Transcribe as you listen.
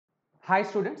Hi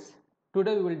students,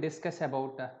 today we will discuss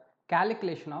about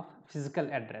calculation of physical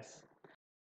address.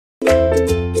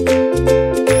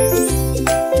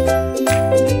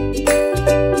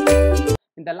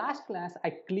 In the last class,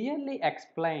 I clearly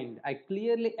explained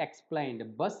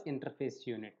bus interface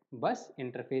unit.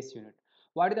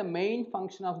 What is the main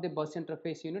function of the bus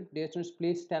interface unit? Dear students,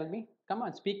 please tell me. Come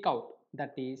on, speak out.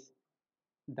 That is,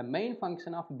 the main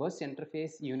function of bus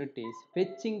interface unit is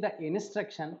fetching the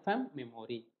instruction from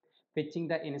memory.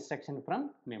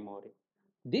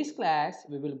 This class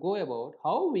we will go about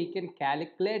how we can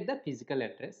calculate the physical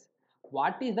address,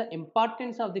 what is the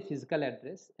importance of the physical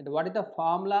address, and what is the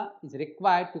formula is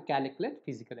required to calculate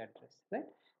physical address. Right?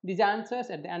 These answers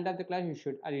at the end of the class you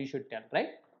should tell.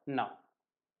 Right? Now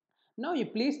you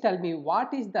please tell me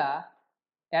what is the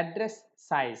address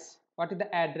size. What is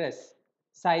the address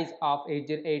size of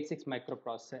 8086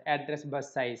 microprocessor? Address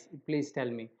bus size. Please tell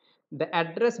me. The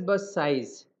address bus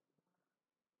size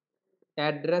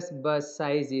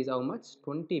is how much?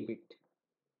 20 bit.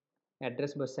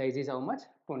 Address bus size is how much?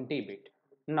 20 bit.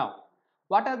 Now,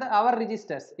 what are our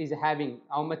registers is having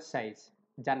how much size?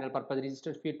 General purpose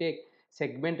registers if you take,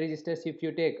 segment registers if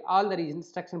you take, all the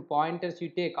instruction pointers you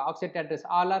take, offset address,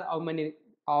 all are how many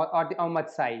or how much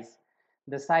size?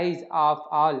 The size of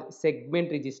all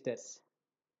segment registers.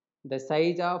 The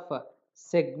size of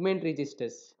segment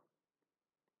registers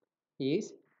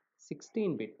is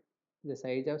 16 bit. The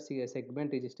size of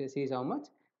segment registers is how much?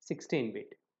 16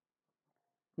 bit.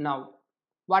 Now,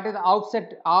 what is the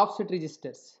offset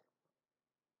registers?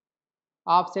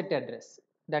 Offset address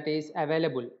that is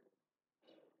available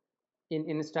in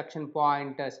instruction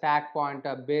pointer, stack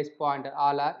pointer, base pointer,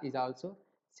 all are is also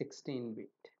 16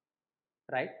 bit.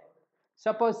 Right?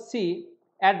 Suppose see,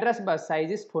 address bus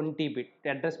size is 20 bit.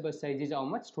 Address bus size is how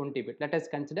much? 20 bit. Let us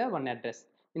consider one address.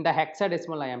 In the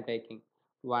hexadecimal I am taking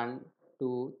 1,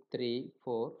 2, 3,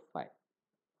 4, 5.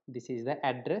 This is the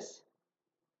address.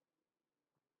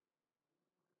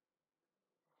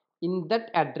 In that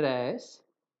address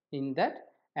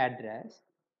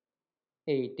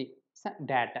 80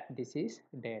 data. This is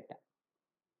data.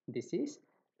 This is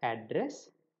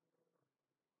address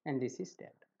and this is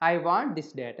data. I want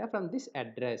this data from this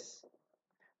address.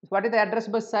 What is the address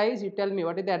bus size? You tell me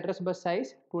what is the address bus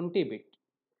size? 20 bit.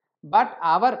 But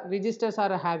our registers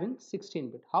are having 16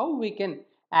 bit. How we can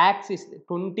access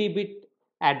 20 bit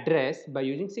address by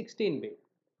using 16 bit?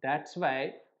 That's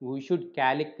why we should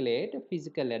calculate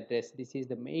physical address. This is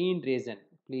the main reason.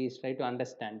 Please try to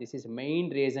understand. This is the main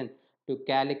reason to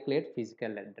calculate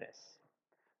physical address.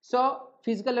 So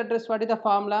physical address, what is the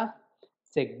formula?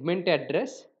 Segment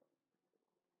address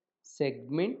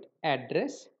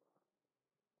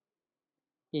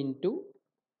into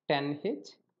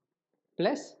 10H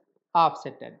plus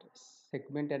offset address.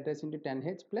 Segment address into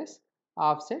 10H plus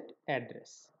offset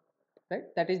address. Right?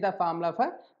 That is the formula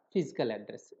for physical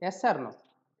address. Yes or no?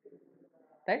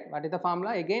 Right? What is the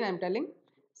formula? Again I am telling,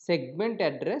 segment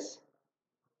address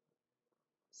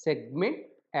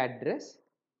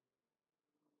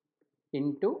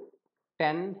into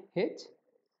 10H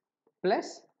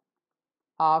plus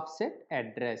offset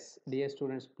address. Dear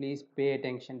students, please pay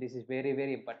attention. This is very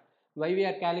important. Why we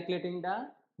are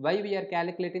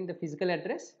calculating the physical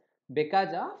address?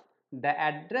 Because of the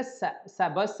address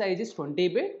bus size is 20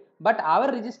 bit, but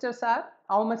our registers are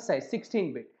how much size?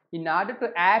 16 bit. In order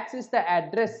to access the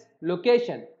address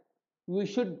location, we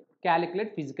should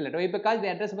calculate physical address. Why? Because the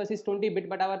address bus is 20 bit,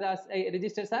 but our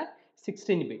registers are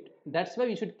 16 bit. That's why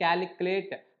we should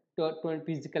calculate to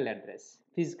physical address.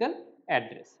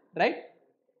 Right?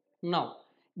 Now,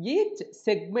 each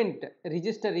segment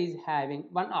register is having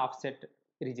one offset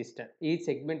register. Each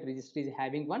segment register is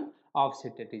having one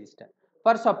offset register.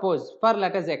 For suppose, for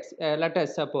let us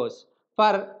suppose,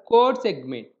 for code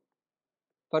segment,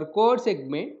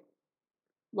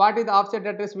 what is the offset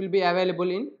address will be available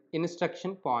in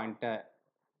instruction pointer.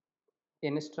 The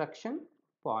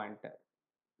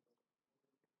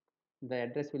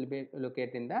address will be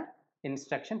located in the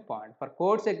instruction point. For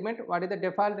code segment, what is the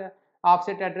default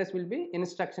offset address will be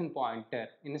instruction pointer.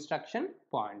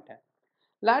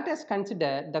 Let us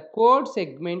consider the code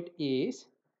segment is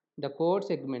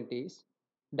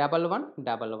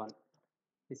 1111.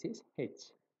 This is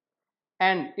H.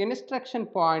 And instruction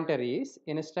pointer is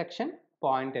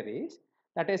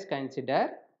let us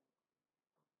consider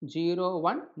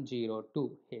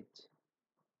 0102H.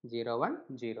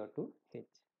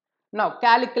 Now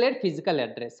calculate physical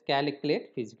address.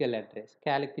 Physical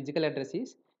address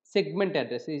is segment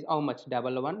address is how much?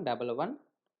 1111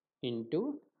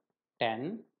 into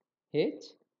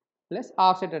 10H plus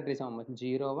offset address how much?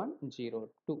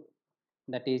 0102.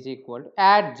 that is equal to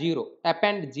add 0,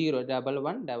 append 0, double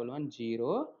 1 double 1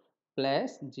 0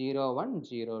 plus 0 1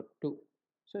 0 2.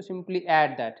 So simply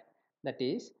add that, that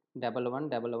is double 1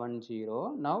 double 1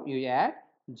 0. Now you add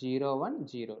 0 1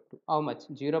 0 2. How much?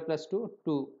 0 plus 2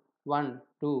 2 1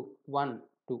 2 1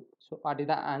 2. So what is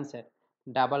the answer?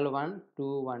 Double 1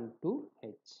 2 1 2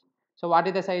 H. So what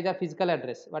is the size of physical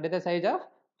address? What is the size of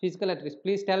physical address?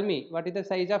 Please tell me, what is the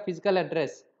size of physical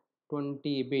address?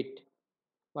 20 bit.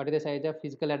 What is the size of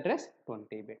physical address?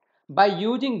 20 bit. By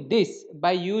using this,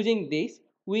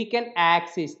 we can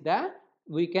access the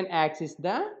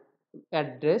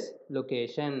address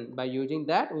location. By using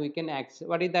that, we can access,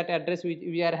 what is that address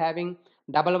we are having?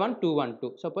 Double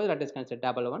 1212. Suppose let us consider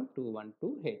double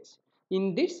 1212 H.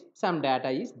 In this, some data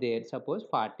is there, suppose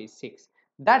 46.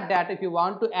 That data, if you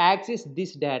want to access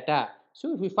this data,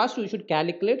 so first we should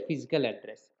calculate physical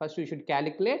address.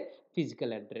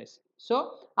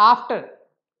 So after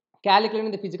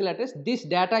calculating the physical address, this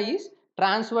data is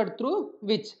transferred through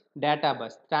which data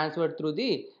bus? Transferred through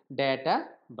the data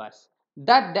bus.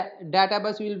 That data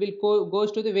bus will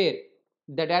goes to the where?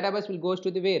 The data bus will goes to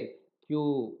the where?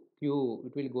 Q.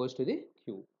 It will goes to the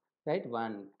Q. Right?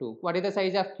 1 2. What is the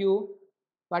size of Q?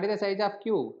 What is the size of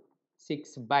Q?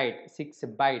 6 byte. 6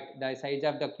 byte. The size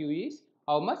of the Q is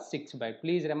how much? 6 byte.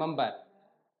 Please remember,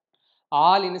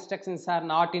 all instructions are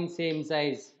not in same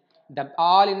size.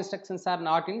 All instructions are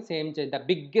not in same size. The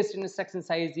biggest instruction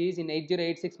size is in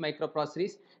 8086 microprocessor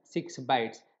is 6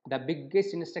 bytes. The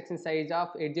biggest instruction size of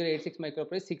 8086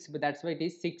 microprocessor is 6, that's why it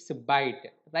is 6 byte,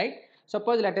 right?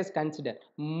 Suppose let us consider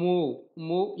move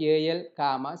AL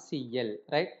comma CL,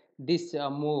 right? This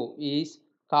move is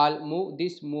called move.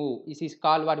 This move is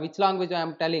called what? Which language I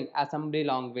am telling? Assembly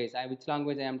language. Which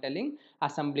language I am telling?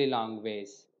 Assembly language,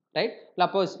 right?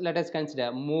 Suppose let us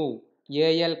consider move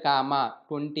AL comma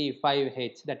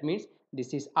 25H. That means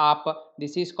this is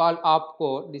this is called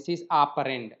opcode, this is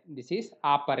operand.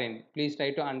 Please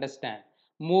try to understand.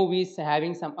 Move is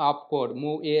having some opcode,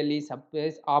 move AL is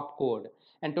opcode,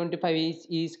 and 25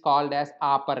 is called as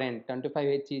operand.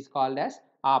 25H is called as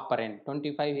operand.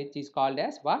 25H is called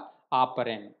as what?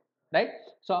 Operand, right?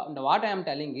 So what I am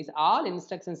telling is all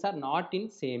instructions are not in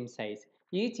same size.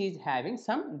 Each is having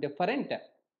some different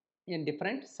in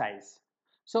different size.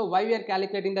 So why we are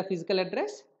calculating the physical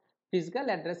address? Physical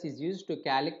address is used to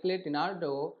calculate in order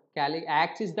to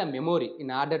access the memory.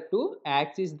 In order to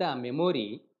access the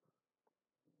memory,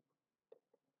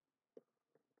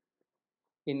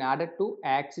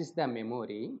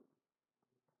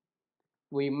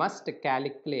 we must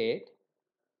calculate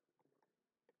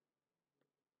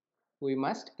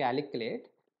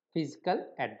physical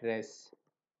address,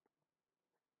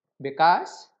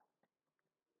 because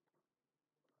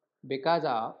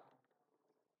of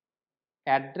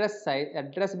address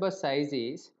bus size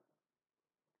is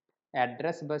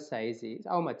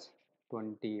how much?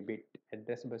 20 bit.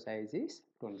 Address bus size is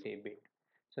 20 bit.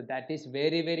 So that is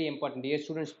very very important. Dear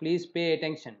students, please pay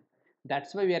attention.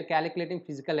 That's why we are calculating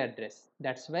physical address.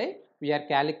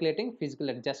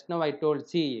 Just now I told,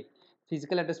 see,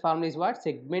 physical address formula is what?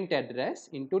 Segment address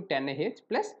into 10H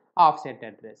plus offset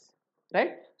address,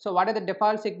 right? So what are the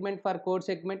default segment for code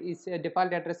segment? Is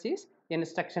default address is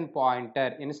instruction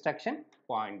pointer.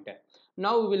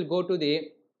 Now we will go to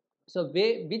the, so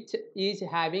which is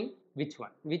having which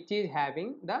one? Which is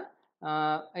having the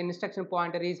instruction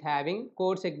pointer is having,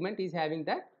 code segment is having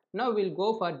that. Now we'll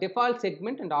go for default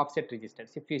segment and offset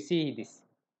registers. If you see this,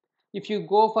 if you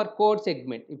go for code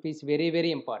segment, it is very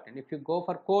very important. If you go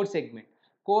for code segment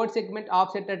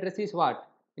offset address is what?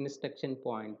 Instruction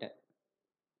pointer,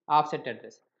 offset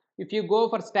address. If you go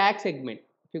for stack segment,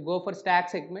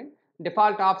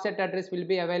 default offset address will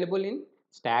be available in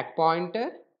stack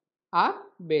pointer or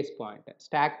base pointer.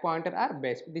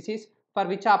 This is for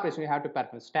which operation you have to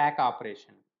perform? Stack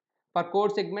operation. For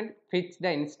code segment, fetch the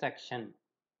instruction,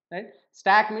 right?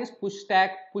 Stack means push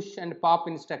and pop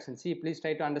instruction. See, please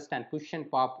try to understand push and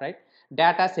pop, right?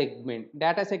 Data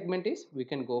segment is, we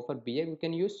can go for BA, we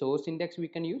can use source index, we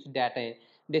can use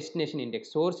destination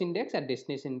index. Source index or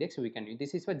destination index we can use.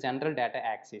 This is for general data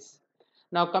access.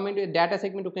 Now coming to data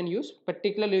segment, you can use,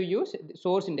 particularly use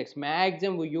source index.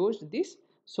 Maximum we use this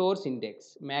source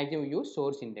index.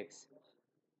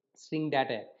 String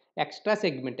data. Extra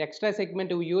segment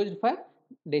we used for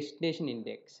destination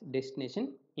index,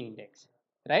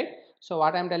 right? So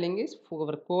what I am telling is,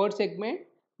 for code segment,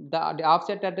 the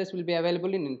offset address will be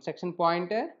available in instruction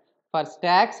pointer. For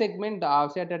stack segment, the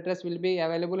offset address will be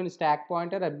available in stack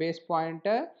pointer or base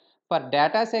pointer. For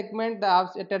data segment, the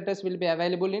offset address will be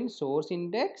available in source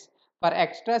index. For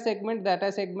extra segment,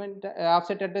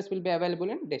 offset address will be available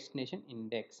in destination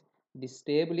index. This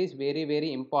table is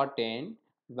very important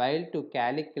while to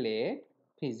calculate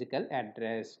physical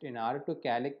address. In order to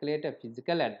calculate a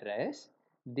physical address,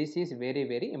 this is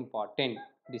very important.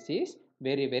 This is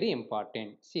very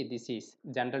important. See, this is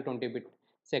general 20-bit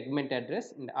segment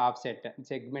address and offset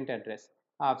segment address,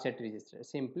 offset register.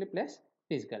 Simply plus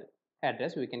physical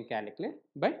address we can calculate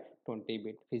by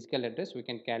 20-bit. Physical address we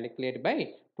can calculate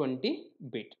by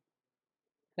 20-bit.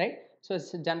 Right. So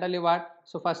generally what?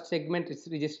 So first segment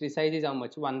registry size is how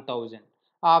much? 1000.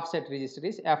 Offset register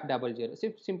is F00.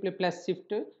 So simply plus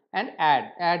shift and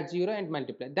add 0 and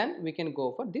multiply. Then we can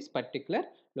go for this particular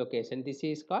location. This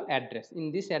is called address.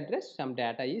 In this address some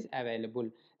data is available.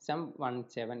 Some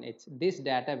 17H. This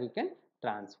data we can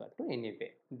transfer to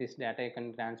anywhere. This data you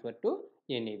can transfer to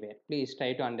anywhere. Please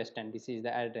try to understand. This is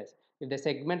the address. If the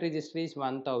segment register is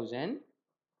 1000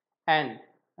 and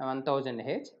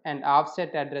 1000H and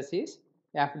offset address is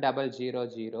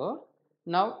F000.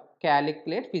 Now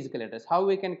calculate physical address. How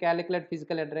we can calculate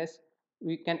physical address?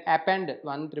 We can append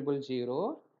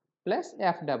 1000 plus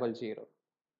F00.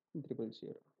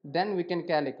 Then we can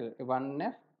calculate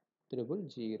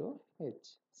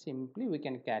 1F000H. Simply we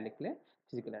can calculate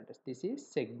physical address. This is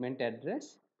segment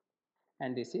address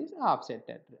and this is offset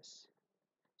address.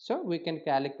 So we can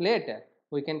calculate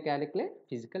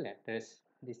physical address.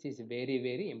 This is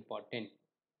very important.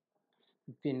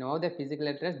 If we know the physical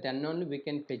address, then only we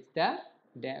can fetch the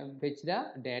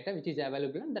data which is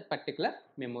available on that particular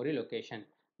memory location,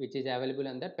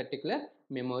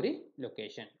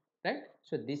 right?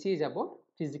 So this is about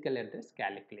physical address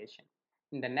calculation.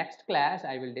 In the next class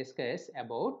I will discuss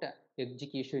about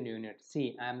execution unit.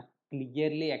 See, I am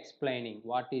clearly explaining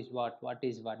what is what.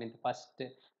 In the first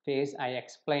phase I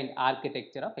explained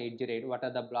architecture of 808, what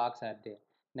are the blocks are there.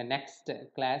 In the next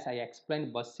class I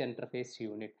explained bus interface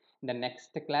unit. In the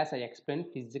next class I explain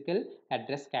physical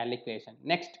address calculation.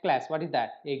 Next class, what is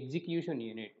that? Execution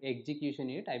unit.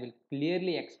 I will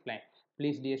clearly explain.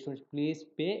 Please dear students, please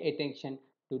pay attention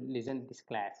to listen this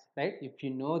class, right? If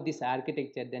you know this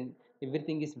architecture, then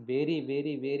everything is very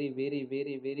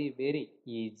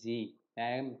easy. I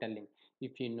am telling.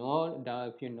 If you know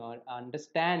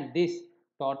understand this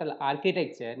total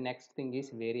architecture, next thing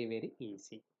is very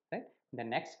easy, right? In the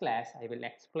next class I will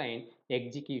explain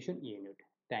execution unit.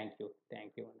 Thank you.